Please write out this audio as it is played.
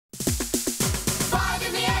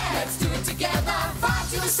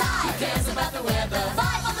side. Who cares about the weather?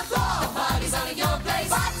 5 on the floor. The party's on at your place.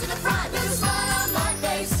 5 to the front with a smile on my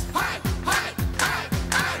face. Hi, hi, hi,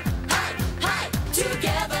 hi, hi, hi.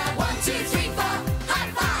 Together. 1, 2, 3, 4. High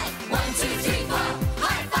five. 1, 2, 3, 4.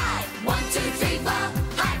 High five. 1, 2, 3, 4.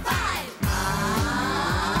 High five.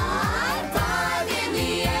 High five in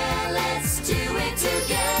the air. Let's do it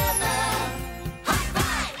together. High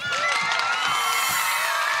five.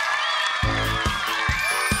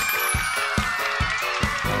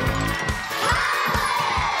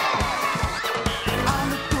 I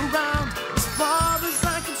look around as far as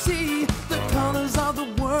I can see. The colors of the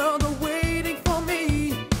world are waiting for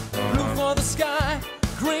me. Blue for the sky,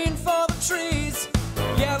 green for the trees,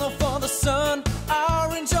 yellow for the sun,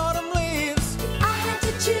 orange autumn leaves. I had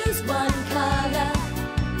to choose one color,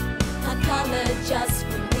 a color just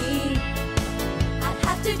for me. I'd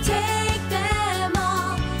have to take them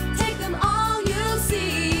all you'll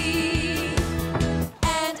see.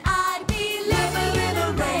 And I'd be living in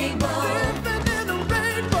a rainbow, Living in a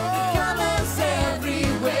rainbow. colors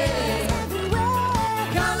everywhere,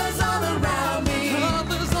 colors all around me,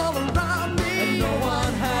 Colors all around me. and no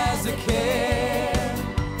one has a care.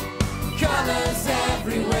 Colors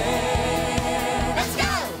everywhere. Let's go!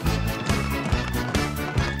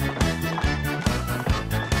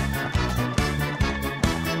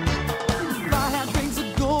 If I had wings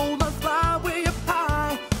of gold, I'd fly way up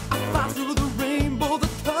high. I'd fly through the rainbow, the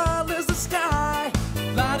colors of sky.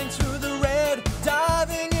 Gliding through the red,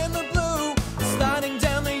 diving in the blue, sliding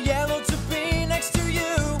down the yellow to be next to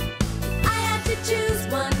you. I had to choose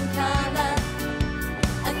one color,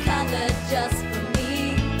 a color just for me.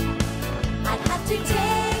 I'd have to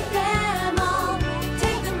take them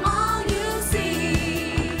all you'll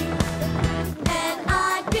see. And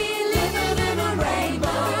I'd be living in a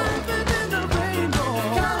rainbow, Living in a rainbow.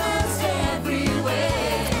 colors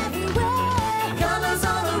everywhere, colors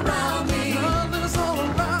all around me, Colors all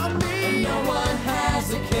around me. no one has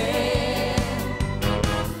a care.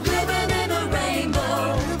 Living in a rainbow,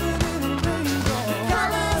 Living in a rainbow.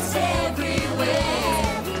 colors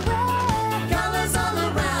everywhere, colors all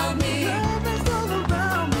around me, Colors all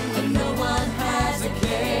around me. and no one has a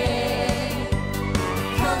care.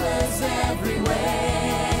 Colors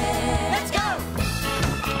everywhere. Let's go!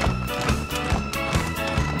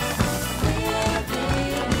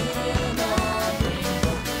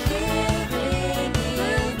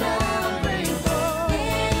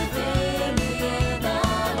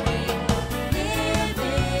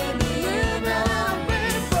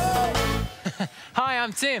 Hi,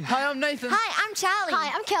 I'm Tim. Hi, I'm Nathan. Hi, I'm Charli.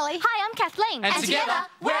 Hi, I'm Kellie. Hi, I'm Kathleen. And together,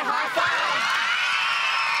 we're Hi-5.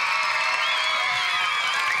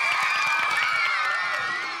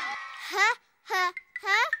 Huh? Huh?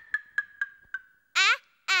 Huh?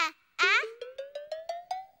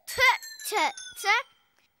 T.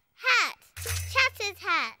 Hat. Chatter's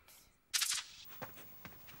hat.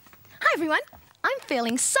 Hi, everyone. I'm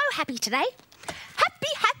feeling so happy today. Happy,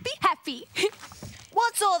 happy, happy.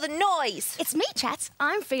 What's all the noise? It's me, Chats.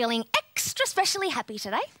 I'm feeling extra specially happy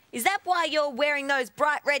today. Is that why you're wearing those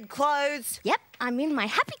bright red clothes? Yep, I'm in my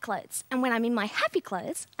happy clothes. And when I'm in my happy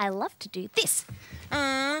clothes, I love to do this.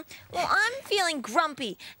 Well, I'm feeling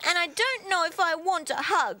grumpy, and I don't know if I want a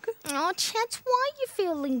hug. Oh, Chats, why are you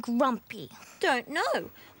feeling grumpy? Don't know.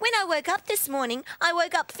 When I woke up this morning, I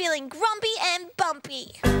woke up feeling grumpy and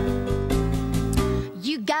bumpy.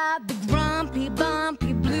 You got the grumpy,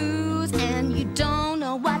 bumpy blues, and you don't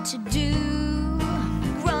know what to do.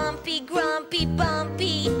 Grumpy, grumpy,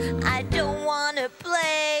 bumpy, I don't want to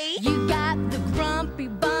play. You got the grumpy,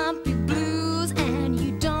 bumpy blues, and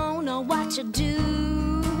you don't know what to do.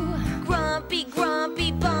 Grumpy,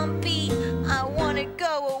 grumpy, bumpy, I want to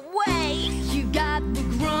go away. You got the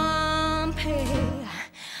grumpy,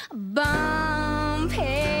 bumpy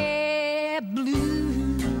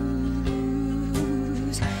blues.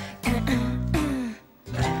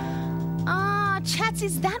 Oh, Chats,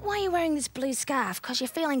 is that why you're wearing this blue scarf? Because you're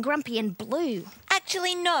feeling grumpy and blue?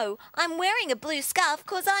 Actually, no. I'm wearing a blue scarf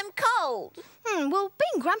because I'm cold. Well,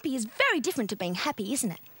 being grumpy is very different to being happy,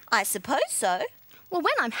 isn't it? I suppose so. Well,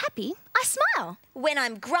 when I'm happy, I smile. When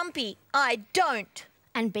I'm grumpy, I don't.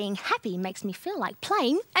 And being happy makes me feel like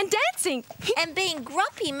playing and dancing. And being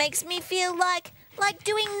grumpy makes me feel like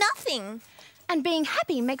doing nothing. And being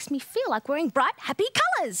happy makes me feel like wearing bright, happy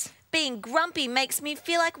colours. Being grumpy makes me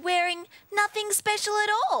feel like wearing nothing special at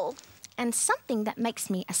all. And something that makes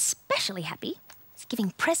me especially happy is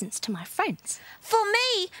giving presents to my friends. For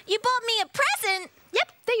me, you bought me a present.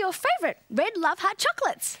 Yep, they're your favourite red Love Heart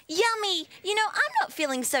chocolates. Yummy. You know, I'm not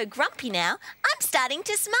feeling so grumpy now. I'm starting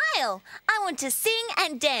to smile. I want to sing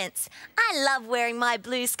and dance. I love wearing my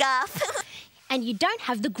blue scarf. and you don't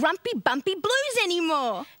have the grumpy, bumpy blues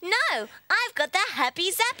anymore. No, I've got the happy,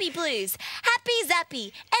 zappy blues. Happy,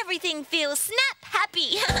 zappy. Everything feels snap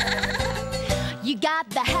happy. You got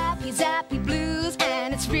the happy, zappy blues,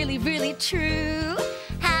 and it's really, really true.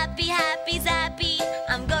 Happy, happy, zappy.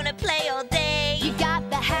 I'm gonna play all day. You got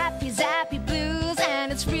the happy, zappy blues,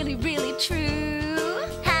 and it's really, really true.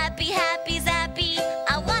 Happy, happy, zappy.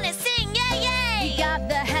 I wanna sing, yay, yay. You got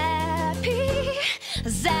the happy,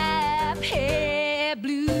 zappy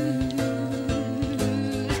blues.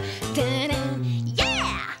 Dun-dun.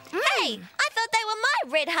 Yeah! Hey, I thought they were my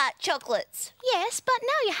Red Heart chocolates. Yes, but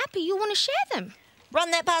now you're happy you want to share them.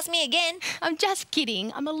 Run that past me again. I'm just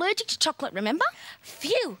kidding. I'm allergic to chocolate, remember?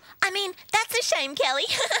 Phew. I mean, that's a shame, Kelly.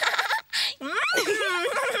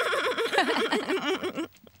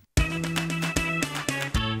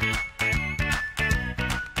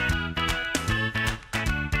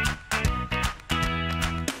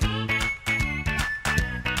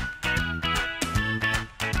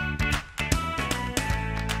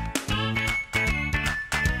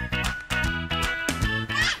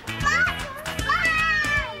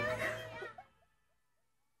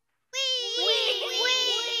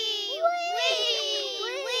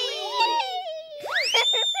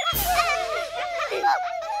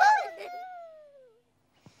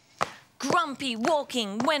 Grumpy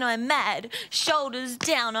walking when I'm mad. Shoulders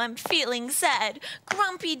down, I'm feeling sad.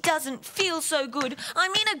 Grumpy doesn't feel so good.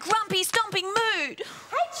 I'm in a grumpy stomping mood.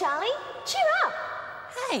 Hey, Charlie, cheer up.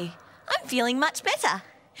 Hey, I'm feeling much better.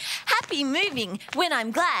 Happy moving when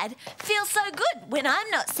I'm glad. Feel so good when I'm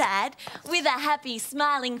not sad. With a happy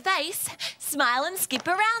smiling face, smile and skip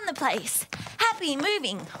around the place. Happy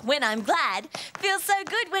moving when I'm glad. Feel so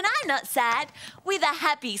good when I'm not sad. With a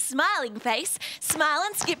happy smiling face, smile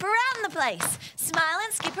and skip around the place. Smile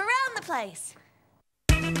and skip around the place.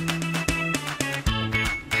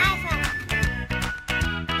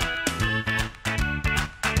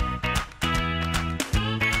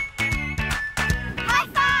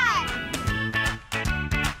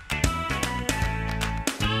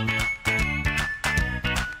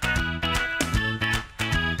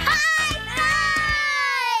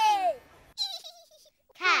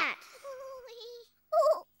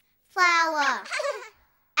 Flower.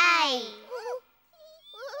 A.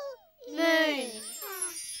 Moon.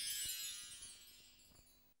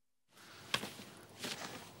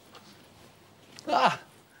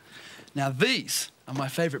 Now these are my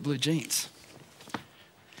favourite blue jeans.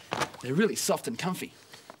 They're really soft and comfy,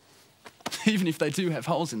 even if they do have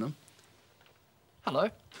holes in them. Hello.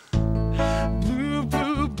 Blue,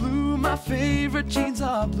 blue, blue, my favourite jeans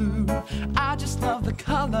are blue. I just love the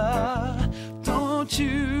colour, don't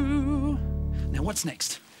you? Now what's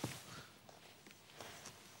next?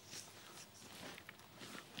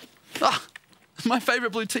 Ah, my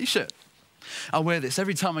favourite blue t-shirt. I wear this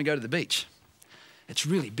every time I go to the beach. It's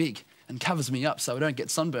really big and covers me up so I don't get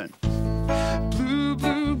sunburned. Blue,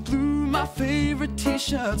 blue, blue, my favourite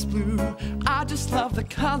t-shirt's blue. I just love the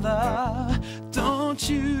colour, don't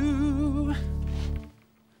you?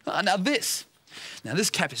 Now this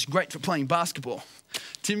cap is great for playing basketball.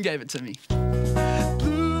 Tim gave it to me.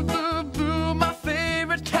 Blue, blue, blue, my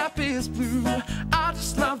favourite cap is blue. I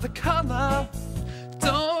just love the colour,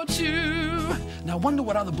 don't you? Now I wonder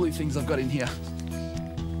what other blue things I've got in here.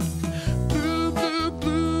 Blue, blue,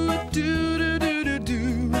 blue,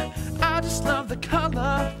 do-do-do-do-do. I just love the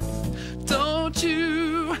colour, don't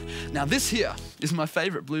you? Now this here is my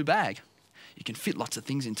favourite blue bag. You can fit lots of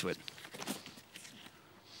things into it.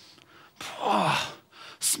 Oh,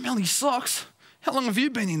 smelly socks. How long have you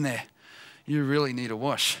been in there? You really need a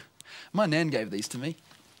wash. My nan gave these to me.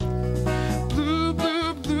 Blue,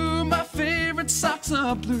 blue, blue, my favourite socks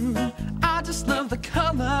are blue. I just love the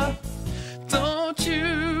colour, don't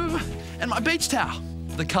you? And my beach towel,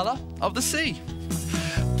 the colour of the sea.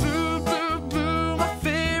 Blue, blue, blue, my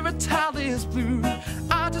favourite towel is blue.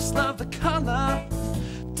 I just love the colour,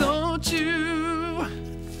 don't you?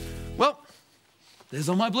 Well, there's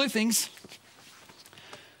all my blue things.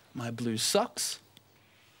 My blue socks,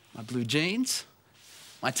 my blue jeans,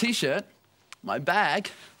 my t-shirt, my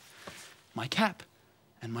bag, my cap,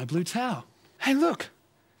 and my blue towel. Hey, look,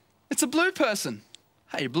 it's a blue person.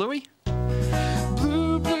 Hey, Bluey.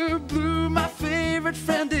 Blue, blue, blue, my favourite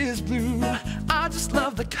friend is blue. I just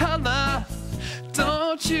love the colour,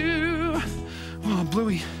 don't you? Oh,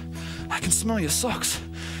 Bluey, I can smell your socks.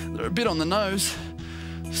 They're a bit on the nose.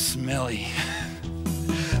 Smelly.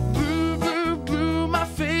 Blue, blue, blue, my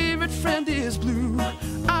favourite friend is blue.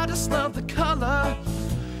 I just love the colour.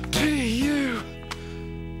 P.U.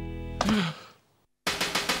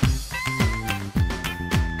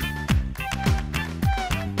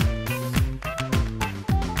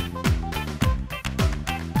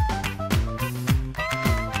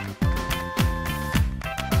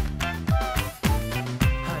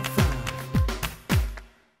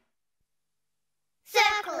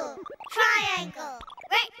 Triangle,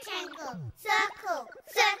 rectangle, circle,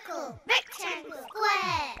 circle, rectangle,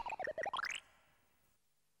 square.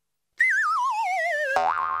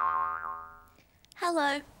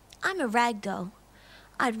 Hello, I'm a ragdoll.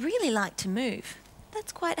 I'd really like to move.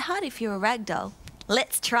 That's quite hard if you're a ragdoll.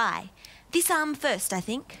 Let's try. This arm first, I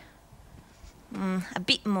think. A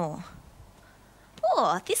bit more.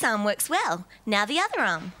 Oh, this arm works well. Now the other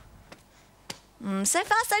arm. So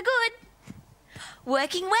far, so good.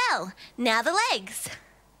 Working well. Now the legs.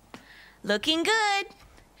 Looking good.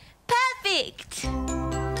 Perfect.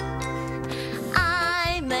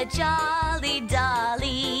 I'm a jolly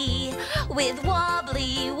dolly with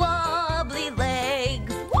wobbly, wobbly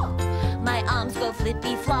legs. Woo! My arms go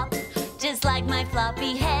flippy flop, just like my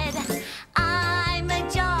floppy head. I'm a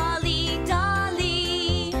jolly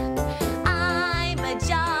dolly. I'm a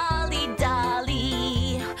jolly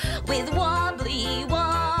dolly with wobbly,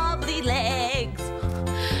 wobbly legs.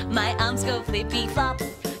 My arms go flippy flop,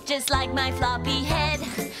 just like my floppy head.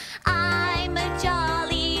 I'm a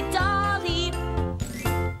jolly dolly.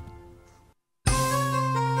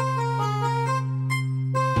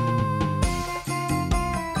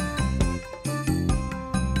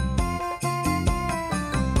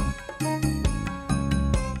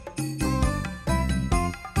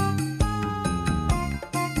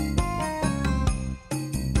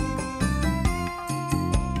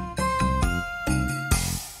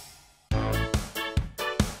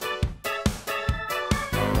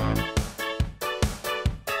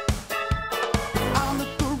 I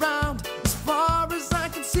look around as far as I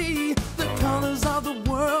can see. The colors of the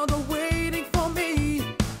world are waiting for me.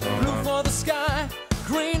 Blue for the sky,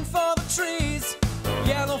 green for the trees,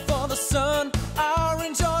 yellow for the sun,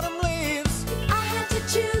 orange autumn leaves. I had to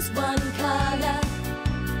choose one color,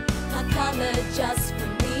 a color just for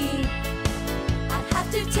me. I'd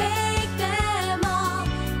have to take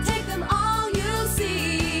them all you'll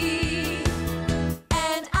see.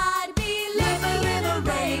 And I'd be living in a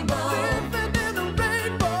rainbow, Living in a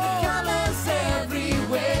rainbow. colors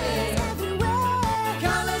everywhere,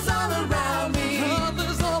 colors all around me,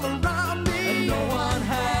 Colors all around me. and no one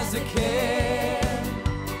has a care.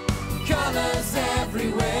 Colors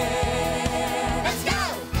everywhere. Let's go!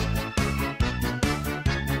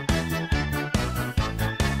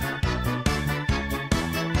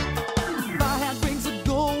 My hat wings of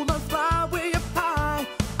gold, I fly way up high.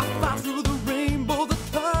 I fly through the rainbow, the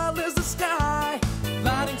colors of sky.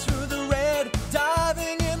 Gliding through the red,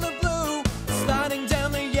 diving in the blue, sliding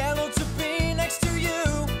down the yellow to be next to you.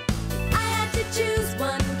 I had to choose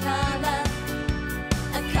one color,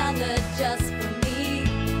 a color just for me.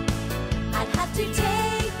 I'd have to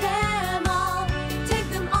take them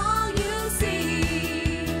all you'll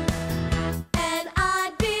see. And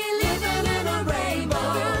I'd be living in a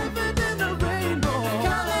rainbow, Living in a rainbow.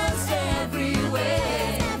 colors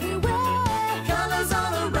everywhere, colors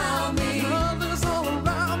all around me, Colors all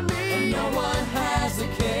around me. and no one has a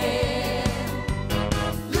care.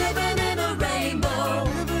 Living in a rainbow,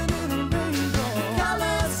 Living in a rainbow.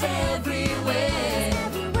 colors everywhere,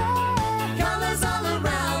 colors all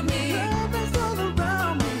around me, Colors all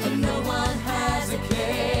around me. and no one has a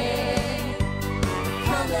care.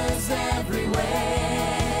 Colors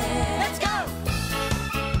everywhere. Let's go!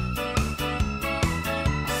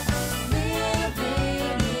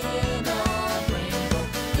 Living in a rainbow,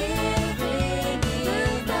 living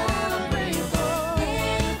in a rainbow,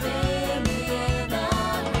 living in a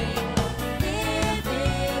rainbow,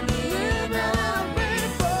 living in a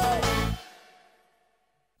rainbow.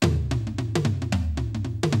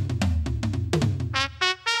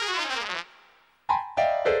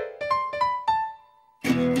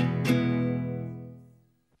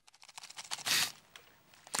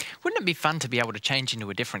 Wouldn't it be fun to be able to change into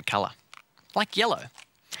a different colour? Like yellow.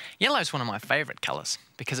 Yellow's one of my favourite colours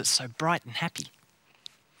because it's so bright and happy.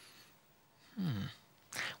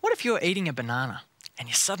 What if you were eating a banana and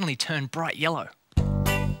you suddenly turn bright yellow?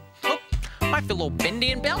 Oh, I feel all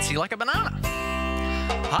bendy and bouncy like a banana.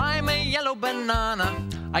 I'm a yellow banana.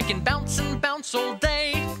 I can bounce and bounce all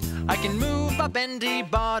day. I can move my bendy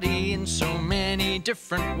body in so many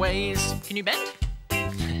different ways. Can you bend?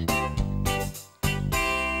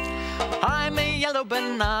 I'm a yellow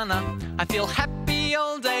banana. I feel happy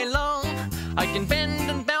all day long. I can bend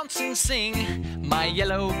and bounce and sing my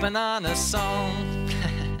yellow banana song.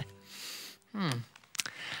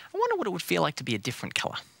 I wonder what it would feel like to be a different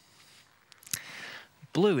colour.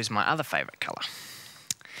 Blue is my other favourite colour.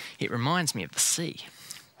 It reminds me of the sea.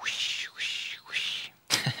 Whoosh, whoosh, whoosh.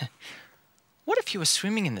 What if you were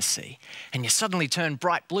swimming in the sea and you suddenly turn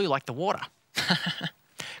bright blue like the water?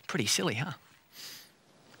 Pretty silly, huh?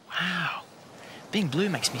 Wow. Being blue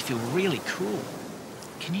makes me feel really cool.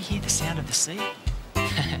 Can you hear the sound of the sea?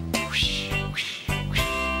 Whoosh, whoosh, whoosh.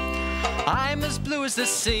 I'm as blue as the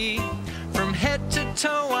sea. From head to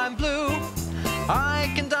toe I'm blue.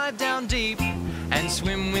 I can dive down deep and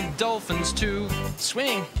swim with dolphins too.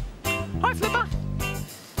 Swimming. Hi, Flipper.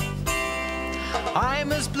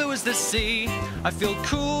 I'm as blue as the sea. I feel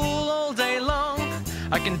cool all day long.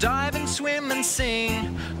 I can dive and swim and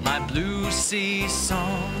sing my blue sea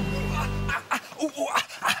song.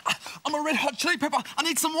 I'm a red hot chili pepper. I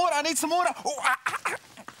need some water. I need some water.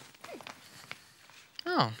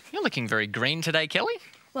 Oh, you're looking very green today, Kelly.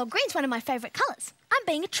 Well, green's one of my favourite colours. I'm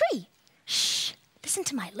being a tree. Shh, listen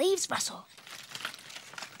to my leaves rustle.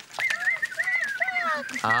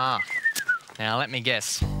 Ah, now let me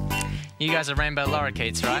guess. You guys are rainbow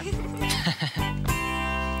lorikeets, right?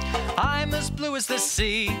 I'm as blue as the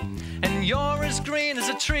sea, and you're as green as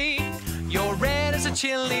a tree. You're red as a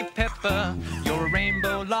chili pepper, you're a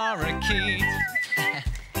rainbow lorikeet.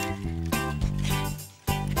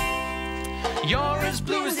 You're as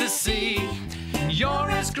blue as the sea, and you're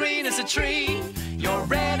as green as a tree. You're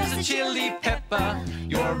red as a chili pepper,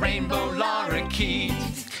 you're a rainbow lorikeet.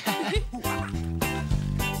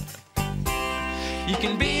 You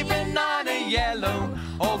can be banana yellow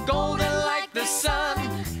or golden like the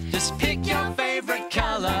sun. Just pick your favorite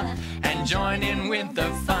color and join in with the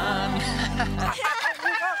fun.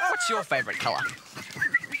 What's your favorite color?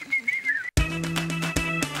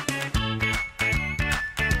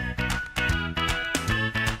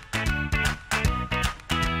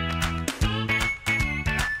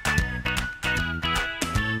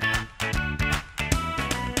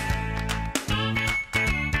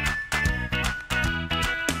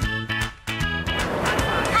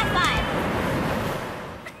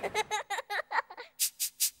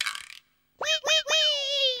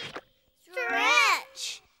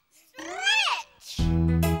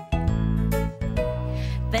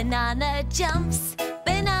 Banana jumps,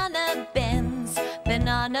 banana bends,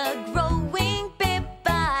 banana growing bit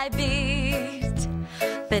by bit.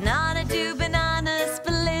 Banana do banana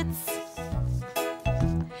splits.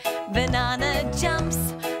 Banana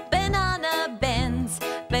jumps, banana bends,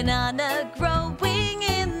 banana growing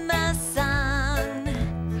in the sun.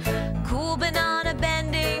 Cool banana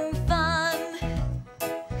bending fun.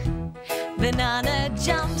 Banana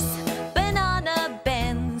jumps, banana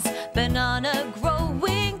bends, banana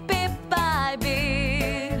growing bit by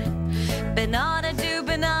bit. Banana do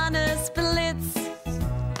banana splits.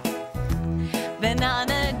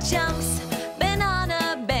 Banana jumps,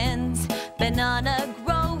 banana bends, banana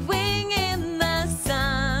growing in the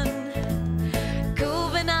sun. Cool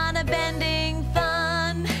banana bending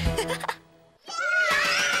fun.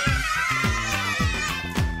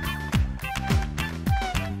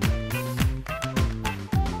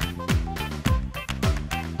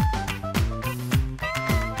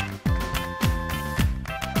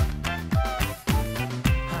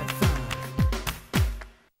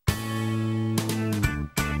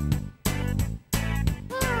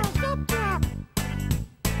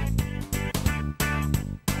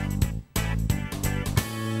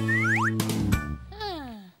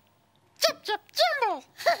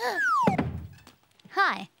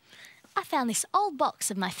 Hi, I found this old box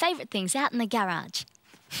of my favourite things out in the garage.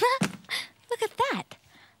 Look at that.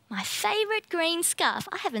 My favourite green scarf.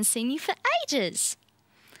 I haven't seen you for ages.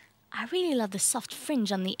 I really love the soft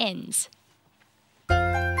fringe on the ends.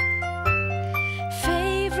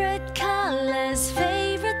 Favourite colours,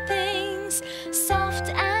 favourite things, soft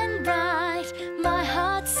and bright, my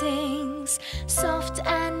heart sings. Soft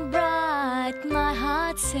and bright, my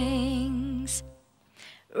heart sings.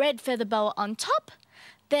 Red feather boa on top,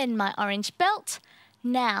 then my orange belt,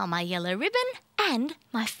 now my yellow ribbon, and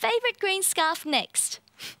my favourite green scarf next.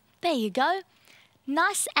 There you go.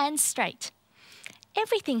 Nice and straight.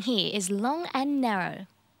 Everything here is long and narrow.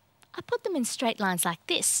 I put them in straight lines like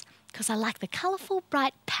this because I like the colourful,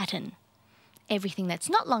 bright pattern. Everything that's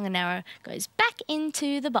not long and narrow goes back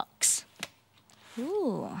into the box.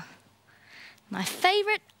 Ooh, my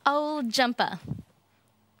favourite old jumper.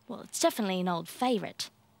 Well, it's definitely an old favourite,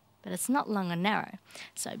 but it's not long and narrow.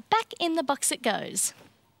 So back in the box it goes.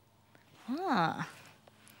 Ah,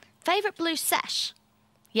 favourite blue sash.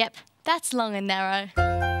 Yep, that's long and narrow.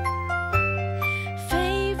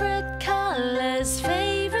 Favourite colours,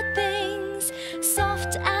 favourite things,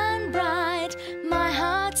 soft and bright, my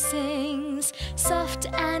heart sings. Soft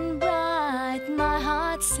and bright, my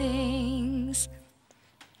heart sings.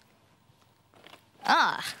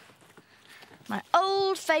 Ah, my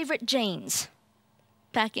old favourite jeans.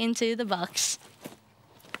 Back into the box.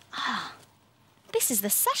 Ah, this is the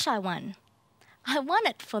sash I won. I won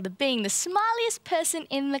it for being the smiliest person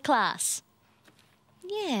in the class.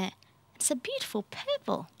 Yeah, it's a beautiful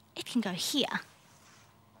purple. It can go here.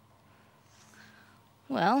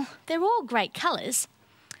 Well, they're all great colours,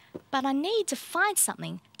 but I need to find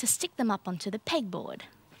something to stick them up onto the pegboard.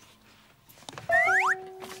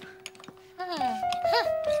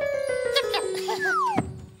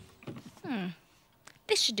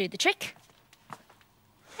 This should do the trick.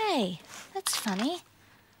 Hey, that's funny.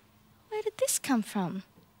 Where did this come from?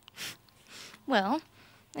 Well,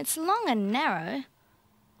 it's long and narrow,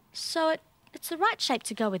 so it's the right shape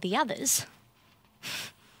to go with the others.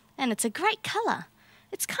 And it's a great colour.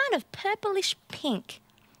 It's kind of purplish pink.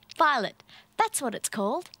 Violet, that's what it's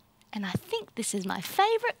called. And I think this is my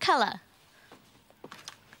favourite colour.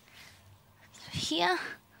 So here.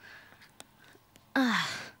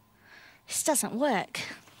 This doesn't work.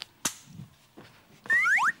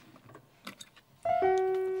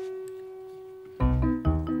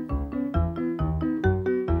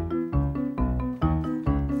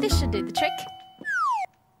 This should do the trick.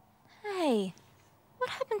 Hey, what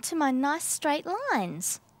happened to my nice straight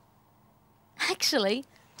lines? Actually,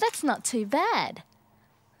 that's not too bad.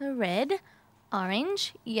 The red,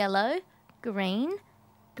 orange, yellow, green,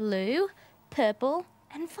 blue, purple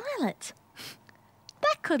and violet.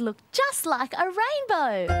 That could look just like a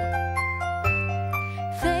rainbow.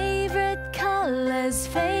 Favourite colours,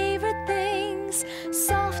 favourite things,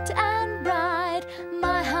 soft and bright,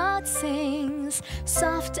 my heart sings.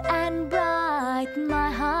 Soft and bright, my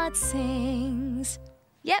heart sings.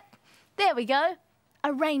 Yep, there we go,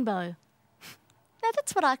 a rainbow. Now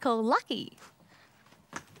that's what I call lucky.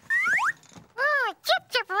 Oh, Chip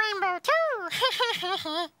Chip Rainbow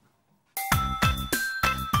too.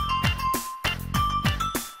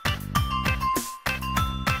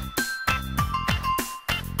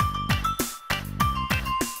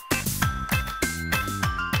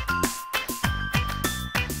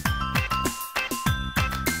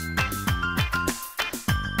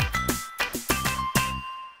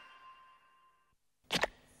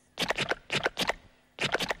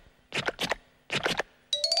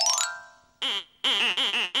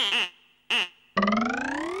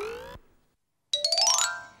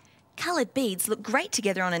 Coloured beads look great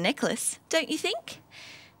together on a necklace, don't you think?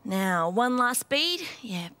 Now, one last bead.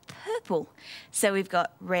 Yeah, purple. So we've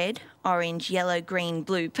got red, orange, yellow, green,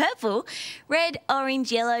 blue, purple. Red,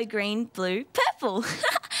 orange, yellow, green, blue, purple.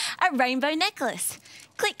 A rainbow necklace.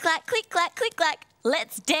 Click, clack, click, clack, click, clack.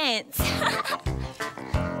 Let's dance.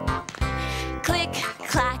 Click,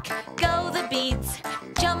 clack, go the beads.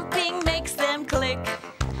 Jumping makes them click.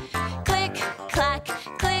 Click, clack,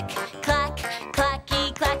 click, clack,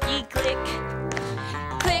 clacky, clacky, click.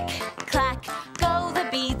 Click, clack, go the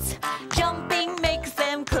beads. Jumping makes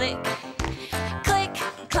them click. Click,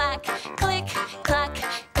 clack, click, clack,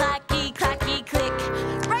 clacky, clacky, click.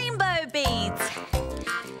 Rainbow beads.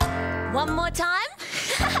 One more time.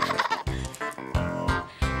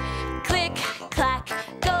 Click, clack,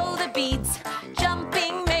 go the beads.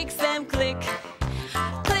 Jumping makes them click.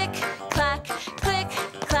 Click, clack, click,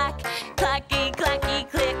 clack, clacky, clacky,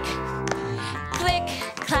 click. Click,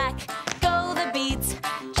 clack, go the beads.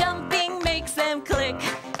 Jumping makes them click.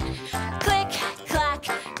 Click, clack,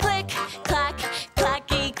 click, clack,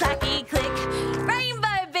 clacky, clacky, click.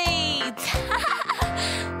 Rainbow beads.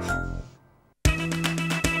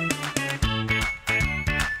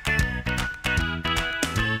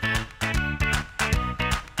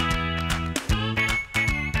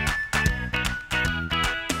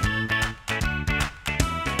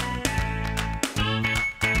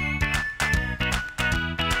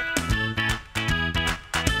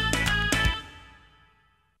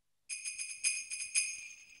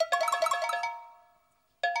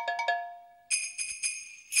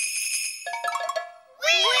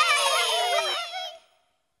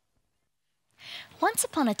 Once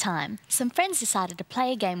upon a time, some friends decided to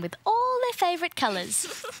play a game with all their favourite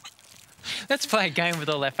colours. Let's play a game with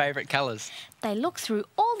all our favourite colours. They looked through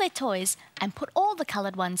all their toys and put all the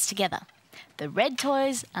coloured ones together. The red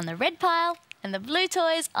toys on the red pile and the blue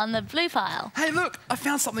toys on the blue pile. Hey, look, I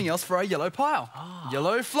found something else for our yellow pile.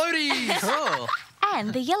 Yellow floaties. Cool.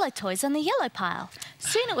 And the yellow toys on the yellow pile.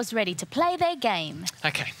 Soon it was ready to play their game.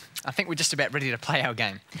 Okay, I think we're just about ready to play our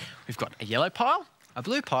game. We've got a yellow pile, a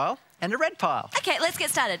blue pile and a red pile. Okay, let's get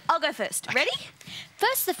started. I'll go first. Ready?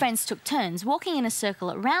 First, the friends took turns walking in a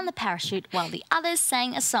circle around the parachute while the others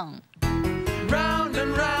sang a song. Round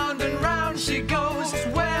and round she goes.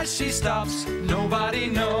 Where she stops, nobody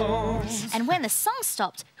knows. And when the song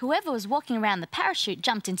stopped, whoever was walking around the parachute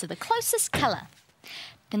jumped into the closest colour.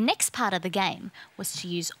 The next part of the game was to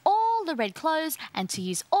use all all the red clothes and to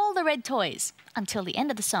use all the red toys until the end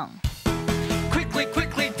of the song. Quickly,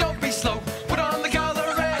 quickly, don't be slow. Put on the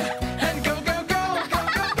colour red and go, go, go, go,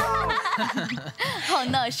 go, go. Oh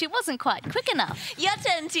no, she wasn't quite quick enough. Your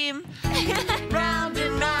turn, Tim. Round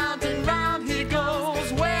and round he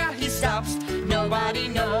goes. Where he stops, nobody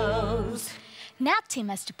knows. Now Tim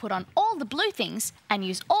has to put on all the blue things and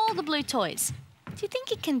use all the blue toys. Do you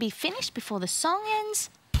think it can be finished before the song ends?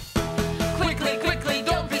 Quickly, quickly,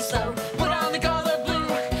 don't be slow. Put on the colour blue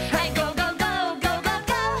and go, go, go, go, go,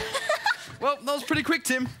 go. Well, that was pretty quick,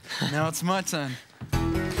 Tim. Now it's my turn.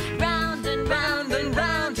 Round and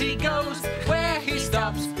round he goes. Where he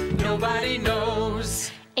stops, nobody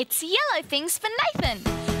knows. It's yellow things for Nathan.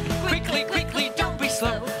 Quickly, quickly, don't be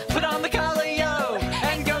slow. Put on the colour yo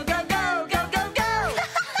and go, go, go, go, go, go.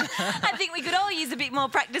 I think we could all use a bit more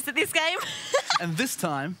practice at this game. And this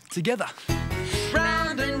time, together.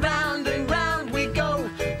 Round and round we go.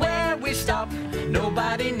 Where we stop,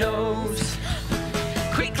 nobody knows.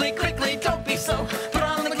 Quickly, quickly, don't be slow. Put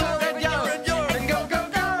on the colour yo and go, go,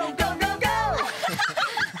 go, go, go, go.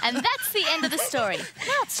 And that's the end of the story.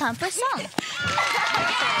 Now it's time for a song.